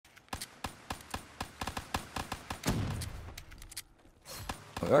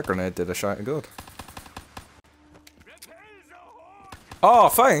Well, that grenade did a shite good. Oh,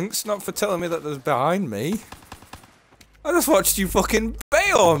 thanks! Not for telling me that there's behind me. I just watched you fucking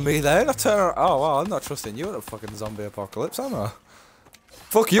bail on me then. I turn around. Oh, well, I'm not trusting you in a fucking zombie apocalypse, am I?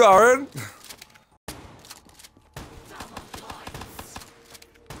 Fuck you, Aaron!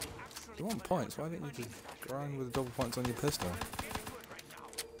 You want points? Why didn't you just grind with the double points on your pistol?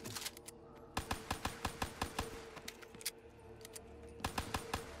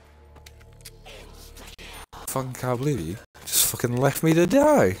 Fucking can't believe you just fucking left me to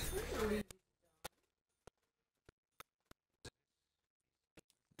die.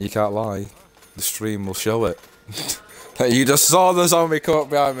 You can't lie. The stream will show it. You just saw the zombie come up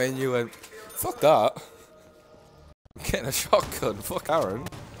behind me and you went, fuck that. I'm getting a shotgun. Fuck Aaron.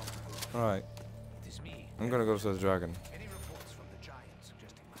 Right. I'm gonna go to the dragon.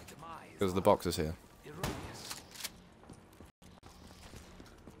 Because the box is here.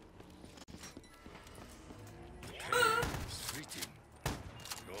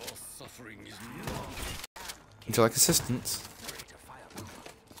 Would you like assistance?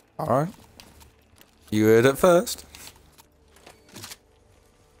 Alright. You heard it first.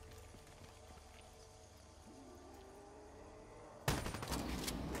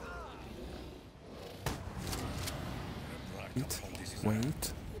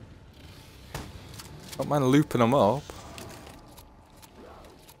 Wait. Don't mind looping them up.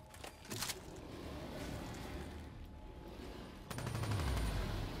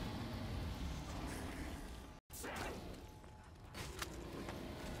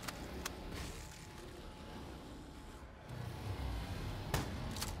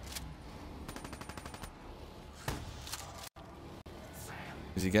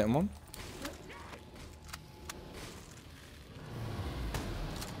 Is he getting one?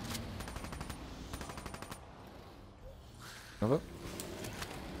 Have it?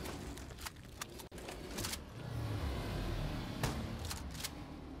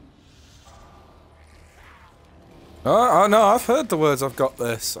 Oh no, I've heard the words "I've got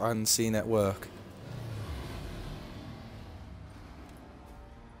this" and seen it work.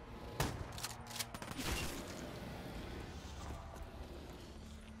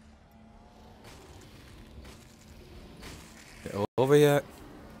 Get over yet?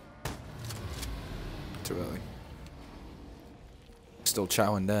 Too early. Still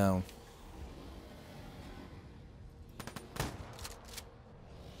chowing down.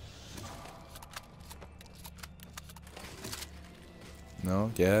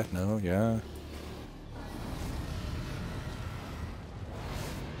 No, yeah, no, yeah.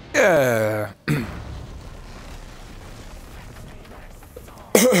 Yeah. The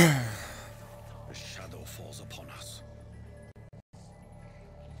shadow falls upon us.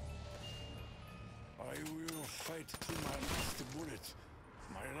 I will fight to my last bullet,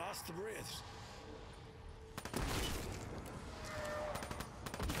 my last breath.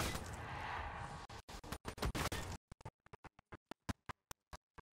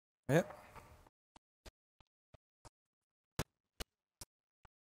 Yep.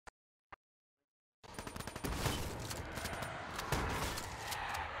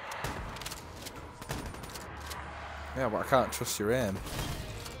 Yeah, but I can't trust your aim.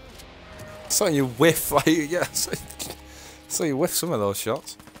 So you whiff, like, yeah, so you whiff some of those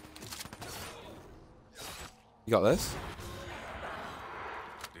shots. You got this?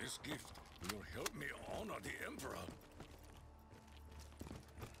 This gift will help me honor the Emperor.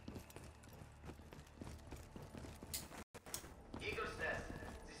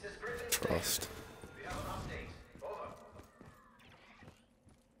 Trust. We have an update. Over.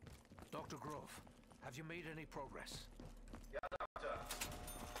 Dr. Grove, have you made any progress? Yeah, Doctor.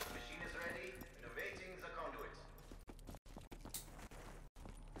 The machine is ready and awaiting the conduit.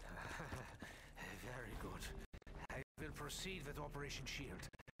 Very good. I will proceed with Operation Shield.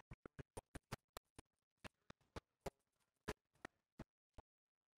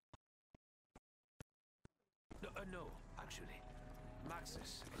 No, actually.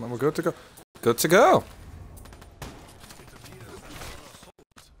 Maxis. Well, we're good to go. Good to go. It appears that our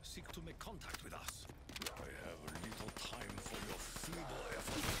assaults seek to make contact with us. I have little time for your feeble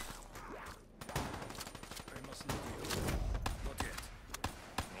efforts. I must not be alone. Not yet.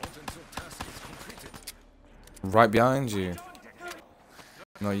 Not until task is completed. Right behind you.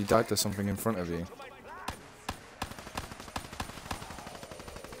 No, you died to something in front of you.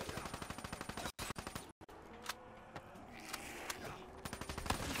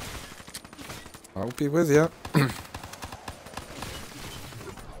 I'll be with you.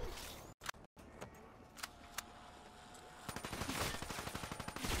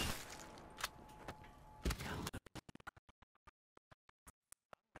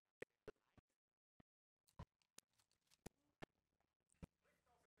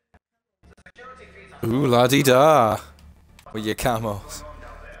 Ooh la dee da. With your camos.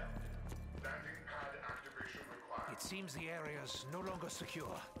 It seems the area's no longer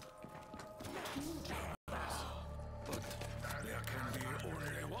secure. But there can be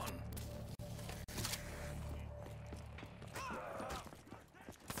only one.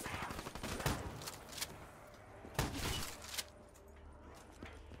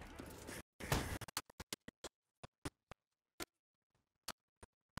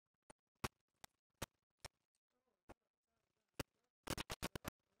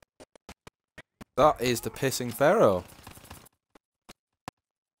 That is the pissing pharaoh.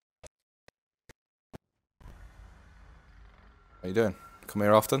 How you doing? Come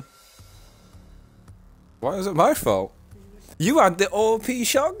here often? Why is it my fault? You had the OP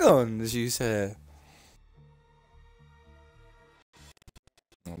shotgun, as you say.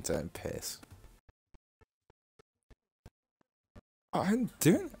 I'm taking piss. I'm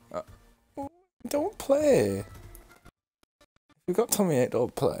doing. Don't play. You got Tommy 8,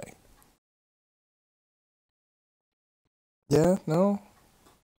 don't play. Yeah, no?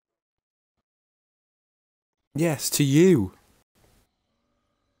 Yes, to you.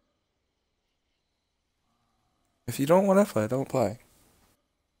 If you don't want to play, don't play.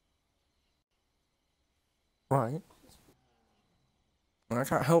 Right. I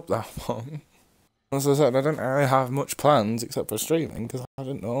can't help that one. As I said, I didn't really have much plans except for streaming because I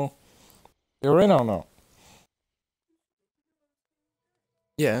didn't know you were in or not.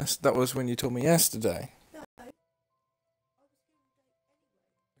 Yes, that was when you told me yesterday.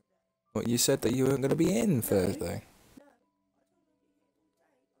 Well, you said that you weren't going to be in Thursday.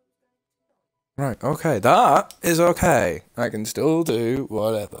 Right, okay, that is okay. I can still do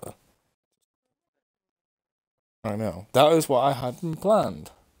whatever. I know. That is what I hadn't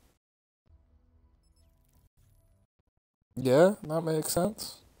planned. Yeah, that makes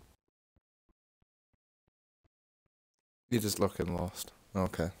sense. You're just looking lost.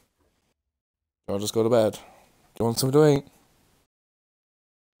 Okay. I'll just go to bed. Do you want something to eat?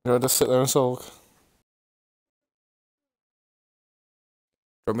 You'll just sit there and sulk. Do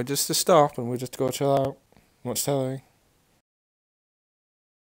you want me just to stop and we just go chill out? Watch telly?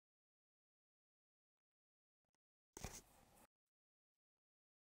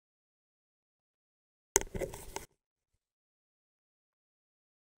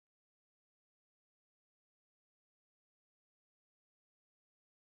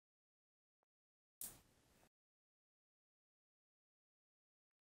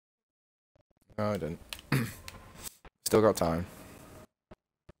 No, I didn't. Still got time.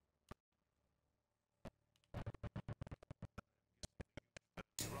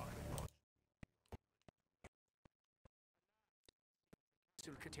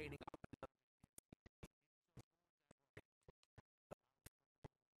 Still containing.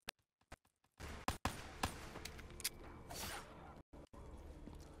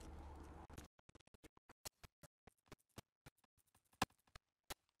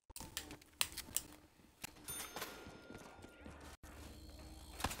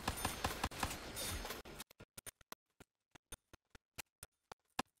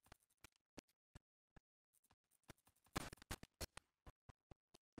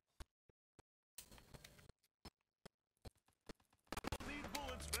 Need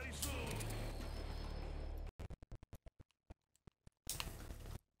bullets very soon.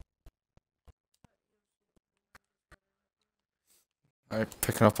 I'm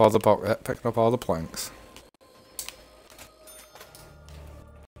picking up all the planks.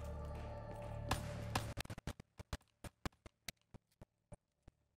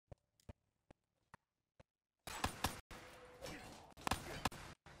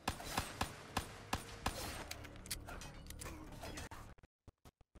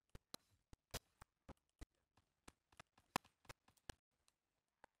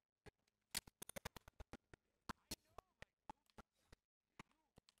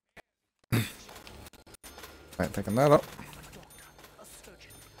 Right, picking that up. A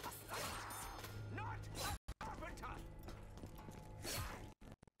surgeon, a pharmacist, not a carpenter.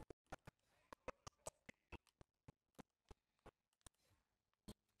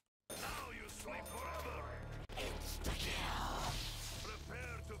 Now you sleep forever.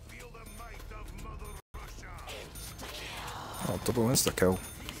 Prepare to feel the might of Mother Russia. Oh, double insta kill.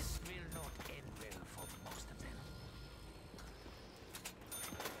 This will not end well for most of them.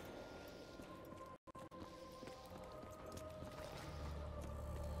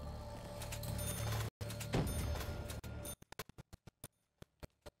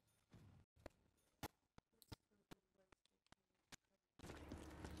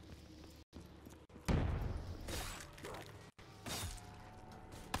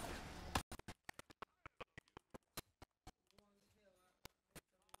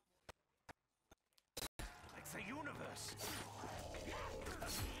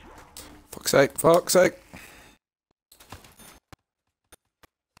 Fuck's sake, fuck's sake.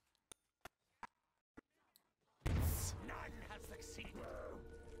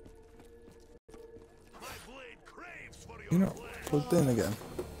 You're not plugged in again.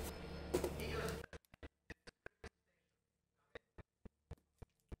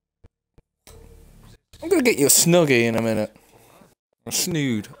 I'm gonna get you a snuggie in a minute. Or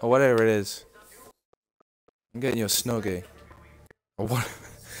snood, or whatever it is. I'm getting you a snuggie. Or what?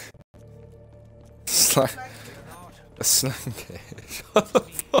 A slanky. Shut the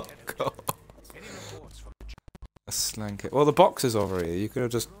fuck up. A slanky. Well, the box is over here. You could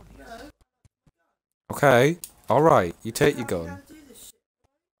have just. Okay. Alright. You take your gun.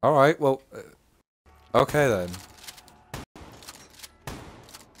 Alright, well. Okay then.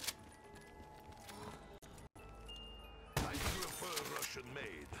 I prefer Russian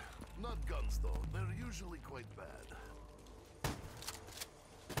made. Not guns though. They're usually quite bad.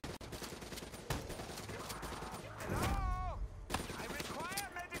 Hello? I require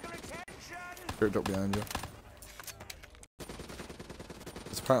medical attention! Grouped up behind you.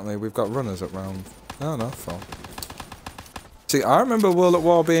 Apparently we've got runners at round. Oh no, full. See, I remember World at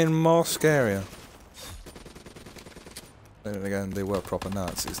War being more scarier. Then again, they were proper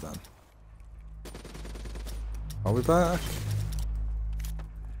Nazis then. Are we back?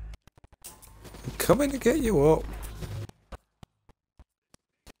 I'm coming to get you up.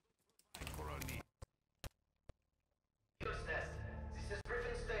 News nest. This is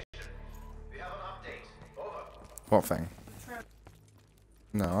Griffin Station. We have an update. Over. What thing?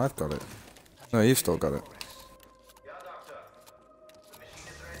 No, I've got it. No, you've still got it. Yeah, Doctor. The machine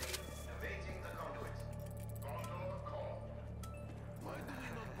is ready. Awaiting the conduit. Condor call. Why do we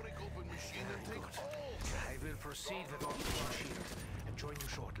not break open machine and take all? I will proceed with all the shield and join you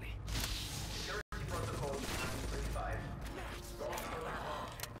shortly. Security protocol 935.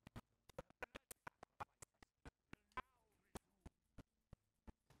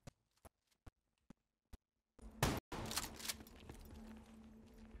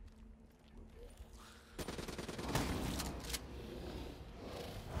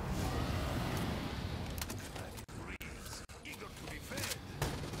 Eager to be fed.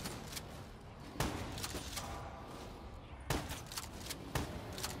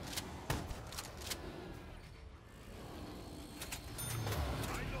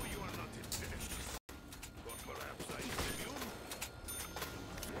 I know you are not finished, but perhaps I am immune.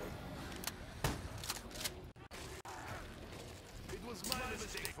 It was my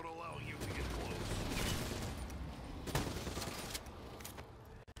mistake for allowing you to get close.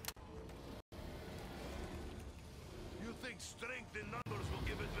 You think strength in numbers will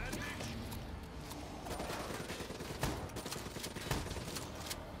give advantage?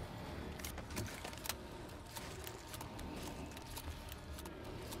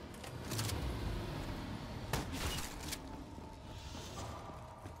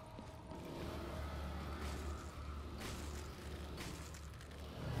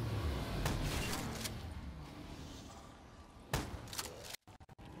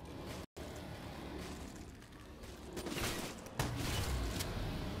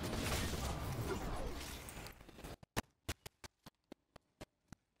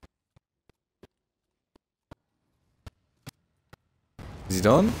 Is he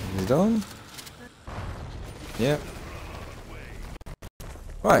done? Is he done? Yeah.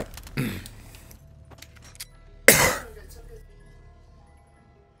 Right.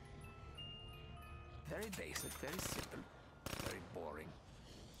 Very basic, very simple, very boring.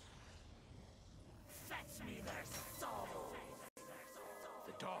 Fetch me their souls!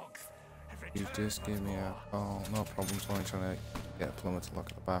 The dogs have You returned just give once me a. more. Oh, no problems. Only trying to get a plumber to look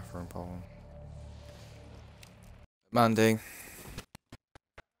at the bathroom problem. Mandy.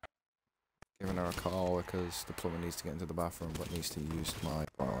 Giving her a call because the plumber needs to get into the bathroom but needs to use my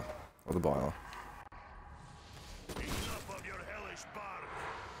boiler. Or the boiler. Enough of your hellish bark.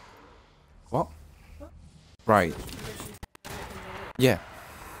 What? Right. Yeah.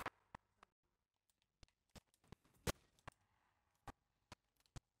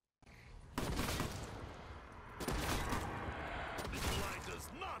 Nikolai does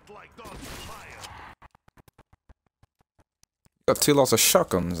not like dogs with fire. Got two lots of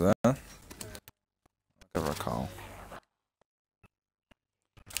shotguns there. Give her a call.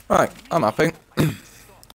 Right, I'm mapping.